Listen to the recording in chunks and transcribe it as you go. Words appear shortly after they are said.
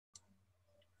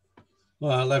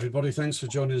Well, everybody, thanks for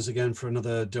joining us again for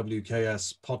another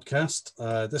WKS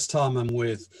podcast. This time I'm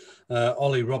with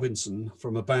Ollie Robinson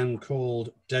from a band called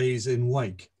Days in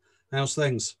Wake. How's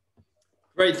things?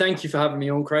 Great, thank you for having me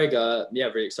on, Craig. Yeah,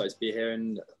 really excited to be here,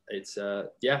 and it's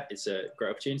a great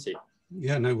opportunity.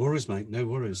 Yeah, no worries, mate. No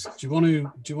worries. Do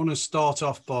you want to start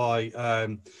off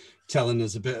by telling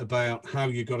us a bit about how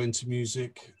you got into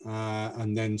music,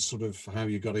 and then sort of how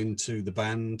you got into the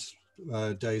band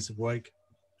Days of Wake?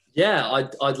 Yeah,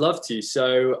 I'd love to.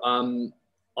 So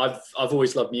I've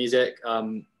always loved music.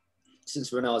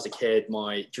 Since when I was a kid,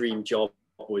 my dream job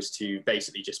was to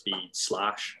basically just be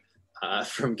Slash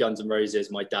from Guns N'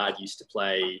 Roses. My dad used to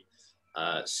play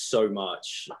so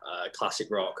much classic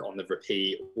rock on the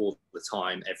repeat all the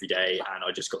time, every day, and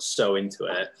I just got so into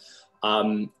it.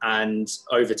 And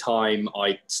over time,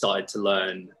 I started to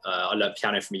learn. I learned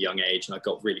piano from a young age, and I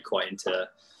got really quite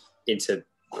into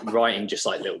writing just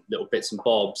like little bits and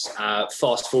bobs.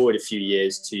 Fast forward a few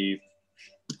years to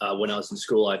when I was in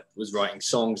school, I was writing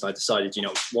songs. I decided,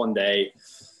 one day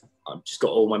I've just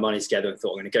got all my money together and thought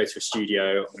I'm going to go to a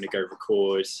studio. I'm going to go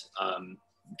record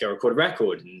a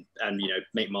record and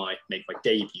make my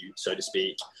debut, so to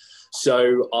speak.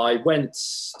 So I went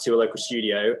to a local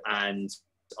studio and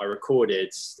I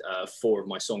recorded 4 of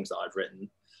my songs that I'd written.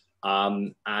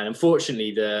 And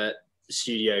unfortunately, the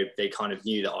studio, they kind of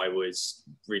knew that I was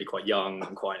really quite young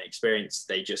and quite inexperienced.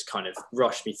 They just kind of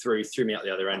rushed me threw me out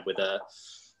the other end with a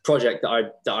project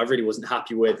that I really wasn't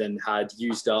happy with, and had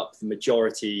used up the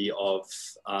majority of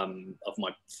my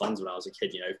funds when I was a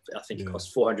kid. I think it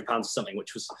cost £400 or something,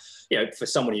 which was, for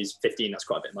someone who's 15, that's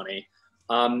quite a bit of money.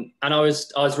 And I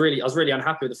was really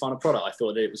unhappy with the final product. I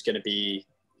thought that it was going to be,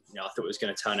 I thought it was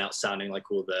going to turn out sounding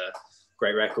like all the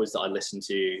great records that I listened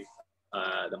to,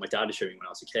 that my dad was showing when I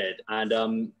was a kid.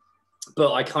 And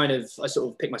but I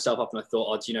sort of picked myself up and I thought,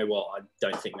 oh, do you know what? I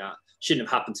don't think that shouldn't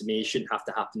have happened to me. Shouldn't have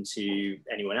to happen to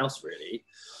anyone else, really.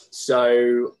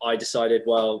 So I decided,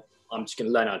 well, I'm just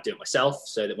going to learn how to do it myself,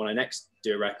 so that when I next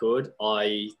do a record,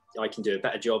 I can do a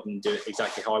better job and do it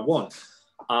exactly how I want.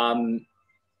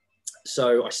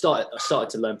 So I started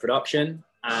to learn production,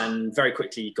 and very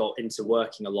quickly got into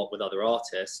working a lot with other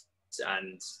artists,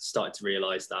 and started to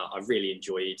realize that I really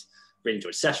enjoyed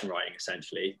session writing,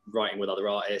 essentially writing with other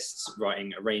artists,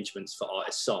 writing arrangements for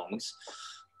artist songs.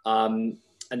 And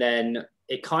then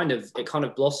it kind of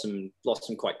blossomed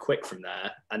quite quick from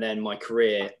there. And then my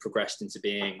career progressed into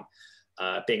being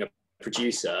a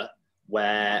producer,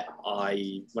 where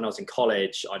when I was in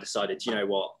college, I decided, you know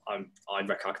what, I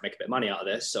reckon I can make a bit of money out of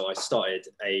this. So I started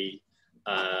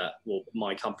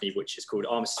my company, which is called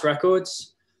Armistice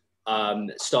Records.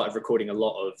 Started recording a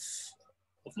lot of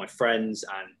my friends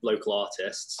and local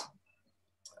artists,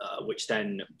 which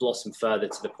then blossomed further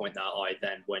to the point that I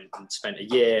then went and spent a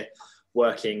year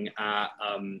working at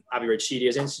Abbey Road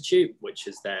Studios Institute, which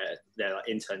is their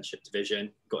internship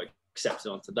division. Got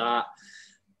accepted onto that,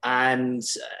 and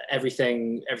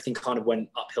everything kind of went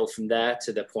uphill from there,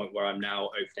 to the point where I'm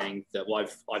now opening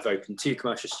I've opened 2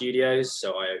 commercial studios.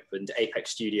 So I opened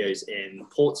Apex Studios in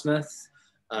Portsmouth,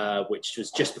 which was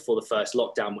just before the first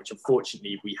lockdown, which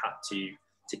unfortunately we had to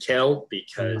kill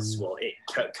because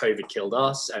COVID killed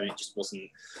us, and it just wasn't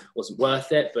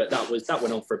worth it. But that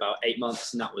went on for about 8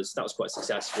 months, and that was quite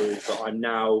successful. But I'm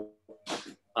now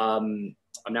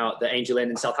at the Angel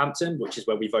Inn in Southampton, which is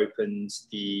where we've opened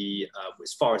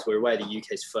as far as we're aware, the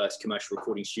UK's first commercial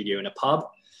recording studio in a pub.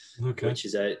 Okay.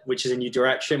 which is a new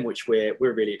direction, which we're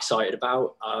really excited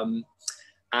about.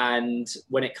 And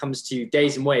when it comes to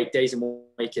Days in Wake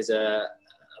is a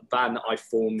band that I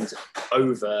formed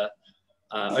over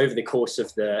the course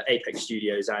of the Apex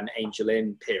Studios and Angel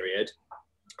Inn period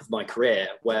of my career,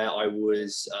 where I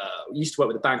used to work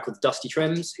with a band called the Dusty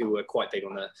Trims, who were quite big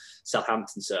on the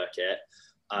Southampton circuit.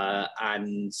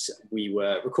 And we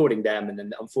were recording them, and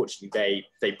then unfortunately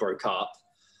they broke up.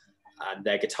 And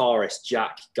their guitarist,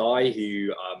 Jack Guy,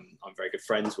 who I'm very good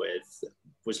friends with,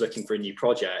 was looking for a new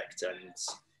project, and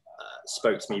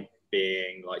spoke to me,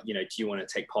 being like, do you want to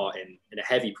take part in a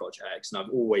heavy project? And I've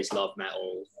always loved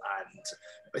metal,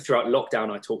 and throughout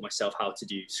lockdown I taught myself how to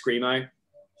do screamo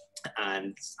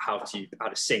and how to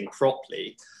sing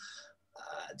properly,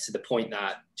 to the point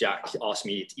that Jack asked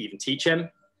me to even teach him.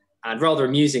 And rather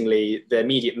amusingly, the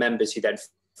immediate members who then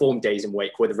formed Days in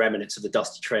Wake were the remnants of the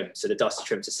Dusty Trims. So the Dusty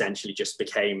Trims essentially just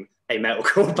became a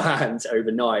metalcore band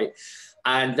overnight,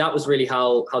 and that was really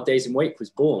how Days in Wake was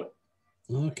born.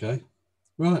 Okay,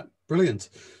 right. Brilliant.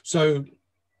 So,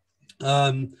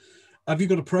 have you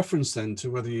got a preference then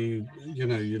to whether you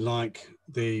like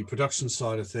the production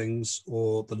side of things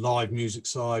or the live music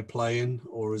side, playing,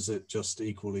 or is it just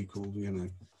equal?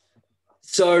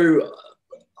 So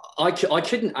I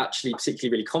couldn't actually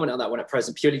particularly really comment on that one at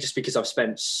present, purely just because I've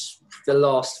spent the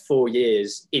last 4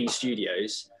 years in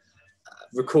studios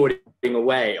recording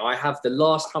away. I have, the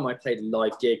last time I played a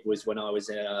live gig was when I was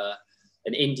in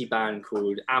an indie band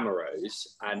called Amarose,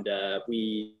 and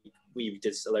we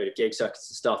did a load of gig circuits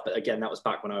and stuff. But again, that was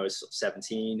back when I was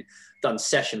 17. Done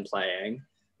session playing,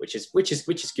 which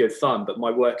is good fun. But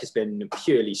my work has been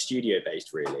purely studio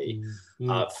based, really,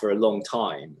 for a long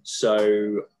time.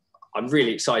 So I'm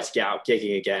really excited to get out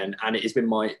gigging again, and it has been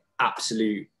my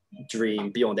absolute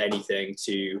dream beyond anything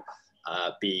to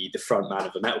be the front man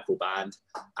of a metalcore band.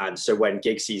 And so when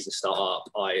gig seasons start up,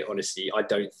 I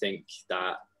don't think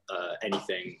that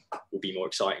anything will be more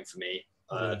exciting for me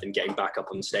than getting back up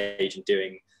on stage and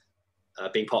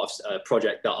being part of a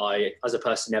project that I, as a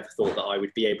person, never thought that I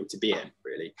would be able to be in,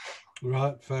 really.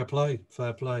 Right, fair play.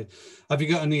 Have you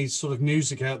got any sort of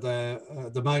music out there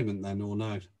at the moment then, or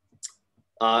no?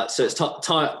 So it's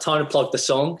time to plug the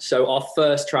song. So our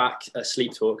first track,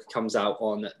 Sleep Talk, comes out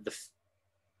on the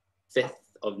 5th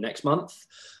of next month,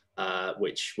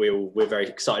 which we're very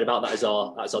excited about. That's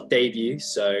our debut.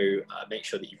 So make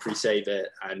sure that you pre-save it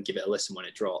and give it a listen when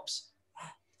it drops.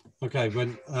 Okay,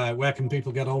 where can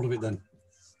people get hold of it then?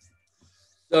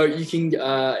 So you can,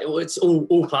 it's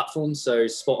all platforms. So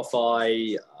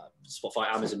Spotify,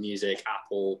 Amazon Music,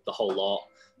 Apple, the whole lot.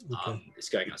 Okay. It's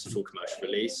going out as a full commercial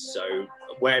release. So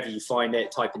wherever you find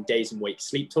it, type in Days and Wake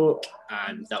Sleep Talk,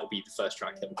 and that will be the first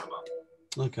track that will come up.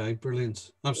 Okay,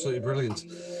 brilliant. Absolutely brilliant.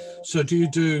 So do you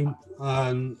do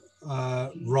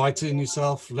writing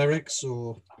yourself, lyrics,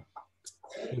 or?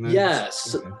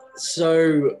 Yes. Okay.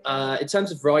 So in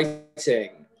terms of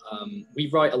writing, we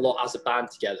write a lot as a band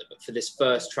together, but for this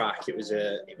first track, it was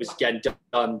again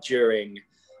done during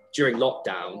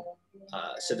lockdown.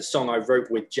 So the song I wrote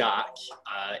with Jack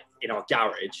in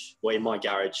my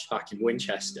garage back in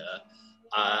Winchester,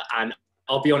 and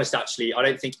I'll be honest, actually, I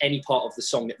don't think any part of the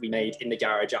song that we made in the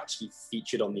garage actually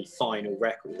featured on the final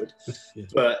record. Yeah.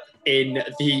 But in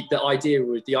the idea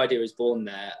was born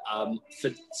there.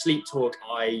 For Sleep Talk,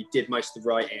 I did most of the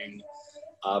writing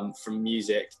from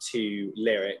music to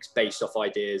lyrics based off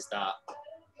ideas that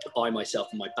I myself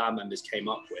and my band members came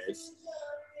up with,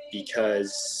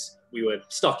 because we were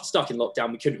stuck in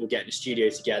lockdown. We couldn't all get in a studio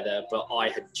together, but I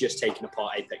had just taken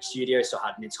apart Apex Studio, so I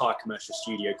had an entire commercial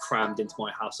studio crammed into my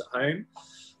house at home.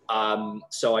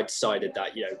 So I decided that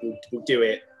we'll do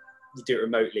it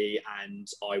remotely, and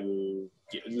I will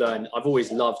learn. I've always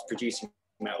loved producing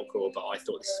metalcore, but I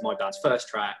thought, this is my band's first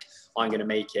track. I'm going to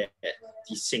make it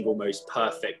the single most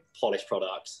perfect, polished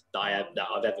product that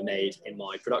I've ever made in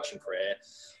my production career.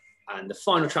 And the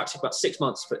final track took about 6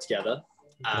 months to put together.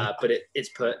 But it's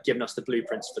given us the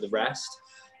blueprints for the rest.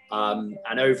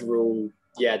 And overall,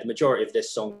 the majority of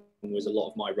this song was a lot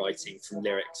of my writing, from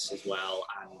lyrics as well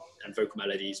and vocal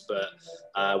melodies. But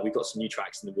we've got some new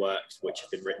tracks in the works which have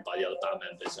been written by the other band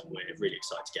members, and we're really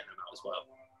excited to get them out as well.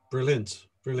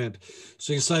 Brilliant.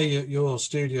 So you say your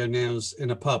studio now is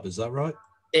in a pub, is that right?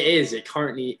 It is. It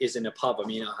currently is in a pub. I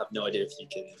mean, I have no idea if you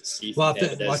can see. Well,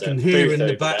 I can hear in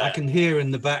the back. I can hear in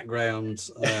the background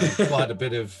quite a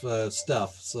bit of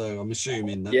stuff. So I'm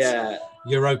assuming that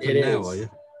you're open now, are you?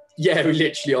 Yeah, we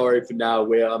literally are open now.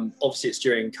 We're obviously it's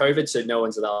during COVID, so no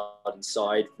one's allowed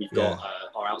inside. We've got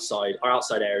our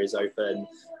outside area is open,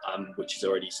 which is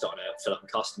already starting to fill up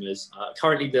with customers.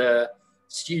 Currently, the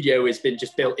studio has been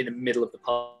just built in the middle of the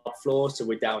pub floor, so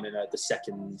we're down in the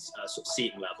second sort of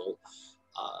seating level.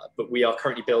 But we are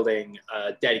currently building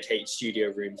dedicated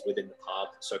studio rooms within the pub,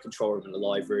 so a control room and a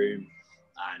live room,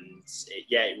 and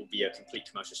it will be a complete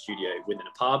commercial studio within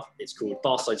a pub. It's called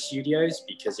Barside Studios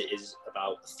because it is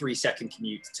about a 3-second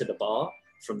commute to the bar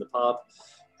from the pub,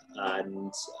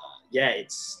 and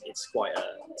it's quite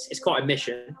a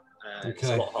mission. It's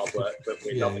a lot of hard work, but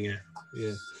we're loving it.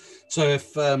 Yeah. So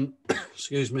if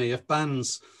if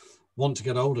bands want to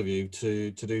get hold of you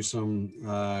to do some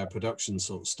production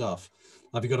sort of stuff,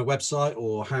 have you got a website,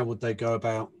 or how would they go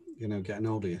about getting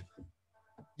hold of you?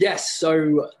 Yes,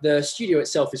 so the studio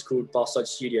itself is called Barside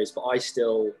Studios, but I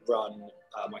still run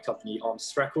my company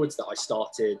Arms Records that I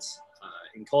started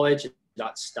in college.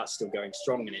 That's still going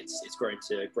strong, and it's growing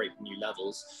to great new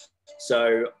levels.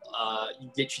 So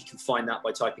you literally can find that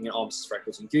by typing in Arms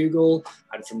Records on Google,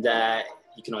 and from there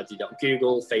you can either do that on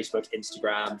Google, Facebook,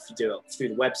 Instagram. If you do it through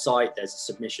the website, there's a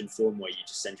submission form where you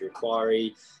just send your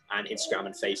inquiry, and Instagram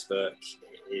and Facebook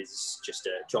is just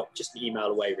an email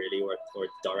away, really, or a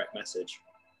direct message.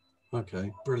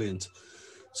 Okay, brilliant.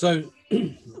 So,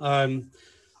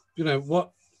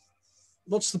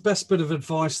 what's the best bit of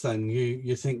advice then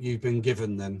you think you've been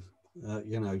given then?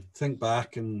 Think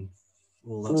back and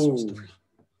all that sort of stuff?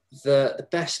 The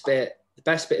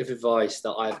best bit of advice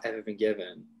that I've ever been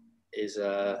given is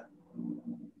that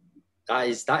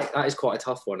is quite a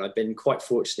tough one. I've been quite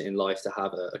fortunate in life to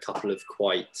have a couple of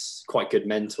quite good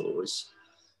mentors.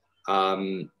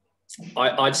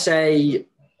 I'd say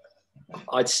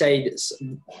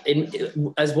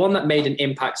as one that made an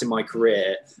impact in my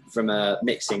career from a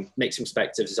mixing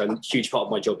perspective. So a huge part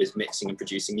of my job is mixing and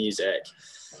producing music,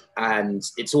 and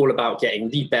it's all about getting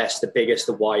the best, the biggest,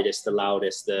 the widest, the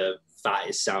loudest, the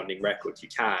fattest sounding record you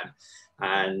can.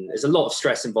 And there's a lot of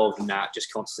stress involved in that,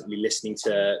 just constantly listening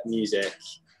to music,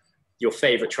 your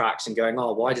favorite tracks, and going,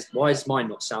 oh, why does mine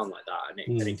not sound like that?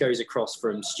 And it goes across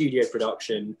from studio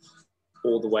production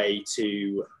all the way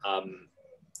to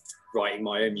writing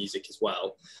my own music as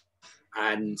well.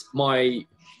 And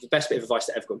the best bit of advice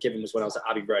that I ever got given was when I was at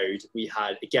Abbey Road. We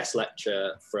had a guest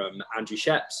lecture from Andrew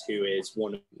Sheps, who is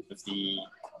one of the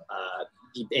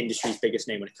industry's biggest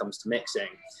name when it comes to mixing.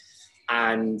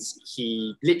 And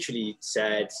he literally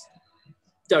said,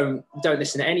 don't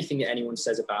listen to anything that anyone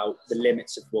says about the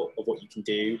limits of what you can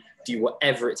do. Do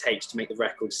whatever it takes to make the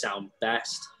record sound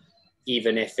best.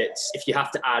 Even if you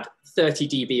have to add 30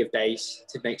 dB of bass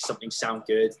to make something sound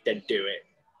good, then do it.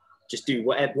 Just do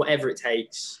whatever it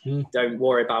takes. Don't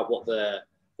worry about what the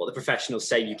professionals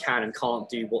say you can and can't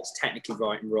do, what's technically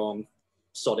right and wrong.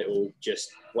 Sod it all.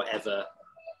 Just whatever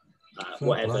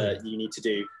you need to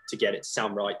do to get it to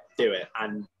sound right, do it.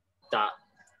 And that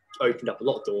opened up a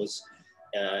lot of doors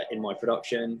in my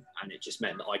production, and it just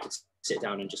meant that I could sit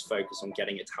down and just focus on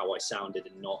getting it to how I sounded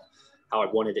and not how I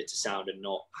wanted it to sound, and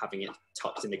not having it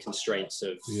tucked in the constraints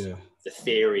of the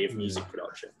theory of music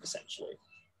production, essentially.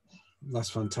 That's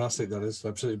fantastic. That is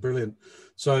absolutely brilliant.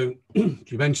 So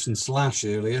you mentioned Slash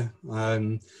earlier.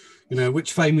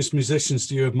 Which famous musicians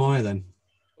do you admire then?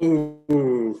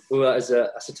 That's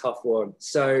a tough one.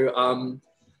 So,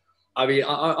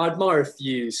 I admire a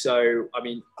few. So,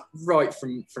 right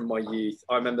from my youth,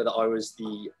 I remember that I was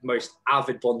the most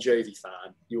avid Bon Jovi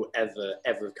fan you'll ever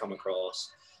have come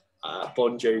across.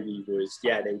 Bon Jovi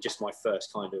they were just my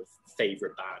first kind of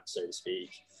favorite band, so to speak.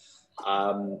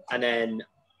 And then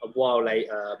a while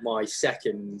later, my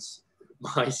second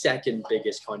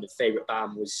biggest kind of favorite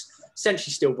band was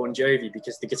essentially still Bon Jovi,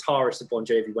 because the guitarist of Bon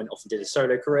Jovi went off and did a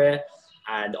solo career,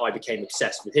 and I became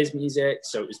obsessed with his music.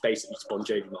 So it was basically just Bon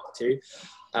Jovi Mark II.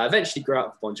 Eventually grew out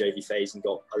of the Bon Jovi phase and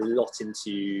got a lot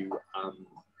into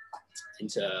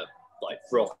like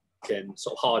rock and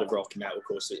sort of harder rock and metal. Of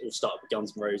course, it all started with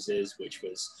Guns N' Roses, which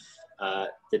was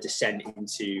the descent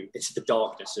into the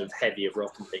darkness of heavier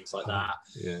rock and things like that.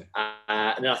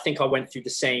 And I think I went through the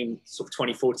same sort of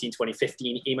 2014,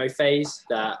 2015 emo phase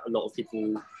that a lot of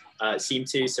people seem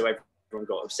to. So everyone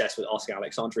got obsessed with Asking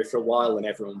Alexandria for a while, and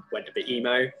everyone went a bit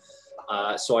emo.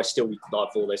 So I still love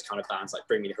all those kind of bands like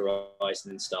Bring Me the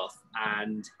Horizon and stuff.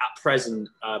 And at present,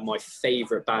 my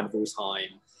favorite band of all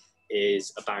time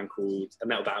is a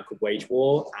metal band called Wage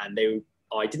War. And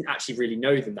I didn't actually really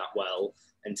know them that well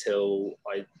until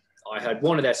I heard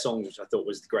one of their songs, which I thought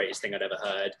was the greatest thing I'd ever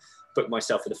heard. Booked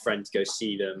myself with a friend to go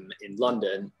see them in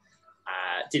London.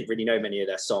 Didn't really know many of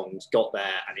their songs. Got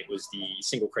there, and it was the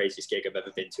single craziest gig I've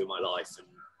ever been to in my life.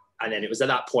 And then it was at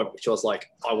that point which I was like,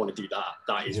 I want to do that.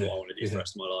 That is what I want to do for the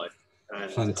rest of my life. And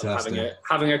fantastic. I'm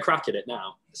having a crack at it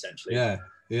now, essentially.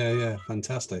 Yeah,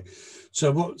 fantastic.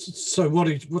 So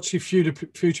what's your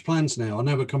future plans now? I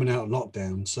know we're coming out of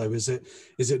lockdown, so is it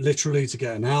literally to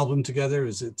get an album together?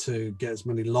 Is it to get as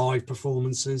many live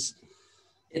performances?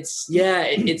 It's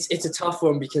a tough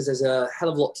one, because there's a hell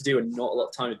of a lot to do and not a lot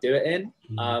of time to do it in.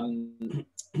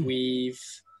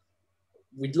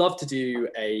 We'd love to do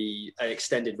an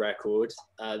extended record.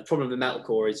 The problem with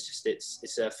metalcore is just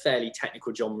it's a fairly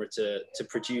technical genre to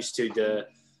produce to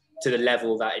the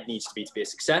level that it needs to be a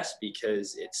success,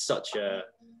 because it's such a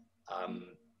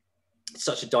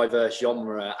diverse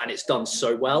genre, and it's done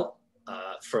so well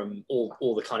from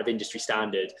all the kind of industry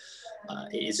standard.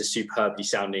 It is a superbly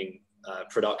sounding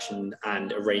production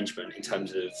and arrangement in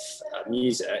terms of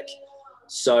music.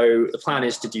 So the plan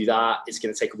is to do that. It's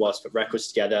going to take a while to put records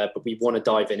together, but we want to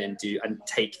dive in and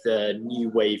take the new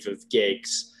wave of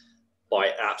gigs by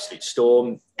an absolute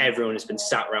storm. Everyone has been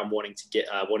sat around wanting to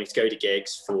go to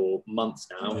gigs for months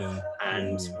now,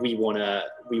 we want to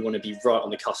be right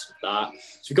on the cusp of that.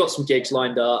 So we've got some gigs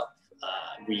lined up.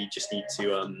 We just need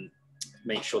to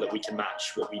make sure that we can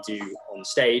match what we do on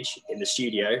stage in the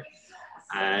studio,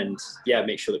 and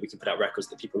make sure that we can put out records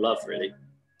that people love. Really,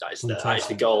 that is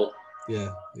the goal.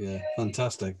 Yeah,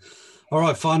 fantastic. All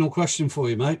right, final question for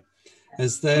you, mate.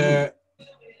 Is there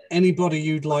anybody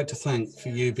you'd like to thank for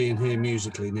you being here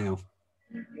musically now?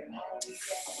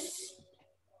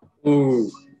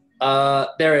 Ooh,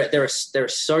 there are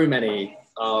so many.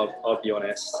 I'll be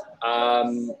honest.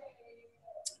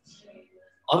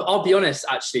 I'll be honest.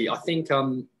 Actually, I think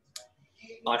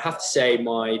I'd have to say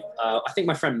I think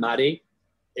my friend Maddie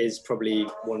is probably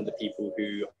one of the people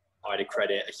who I'd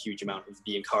credit a huge amount of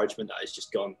the encouragement that has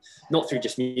just gone, not through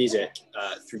just music,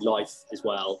 through life as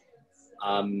well.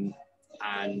 And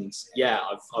yeah,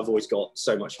 I've always got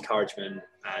so much encouragement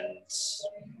and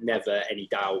never any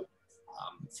doubt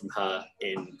from her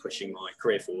in pushing my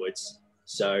career forwards.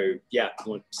 So yeah, I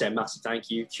want to say a massive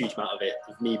thank you. Huge amount of it,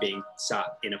 of me being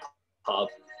sat in a pub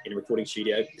in a recording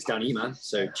studio, is down to you, man.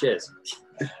 So cheers.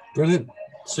 Brilliant.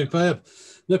 Superb.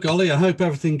 Look, Ollie, I hope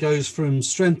everything goes from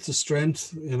strength to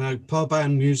strength, you know, pub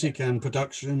and music and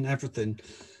production, everything.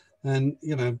 And,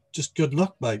 you know, just good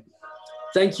luck, mate.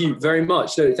 Thank you very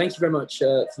much. So thank you very much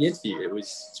for the interview.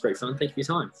 It's great fun. Thank you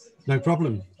for your time. No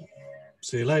problem.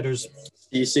 See you later. See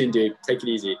you soon, dude. Take it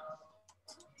easy.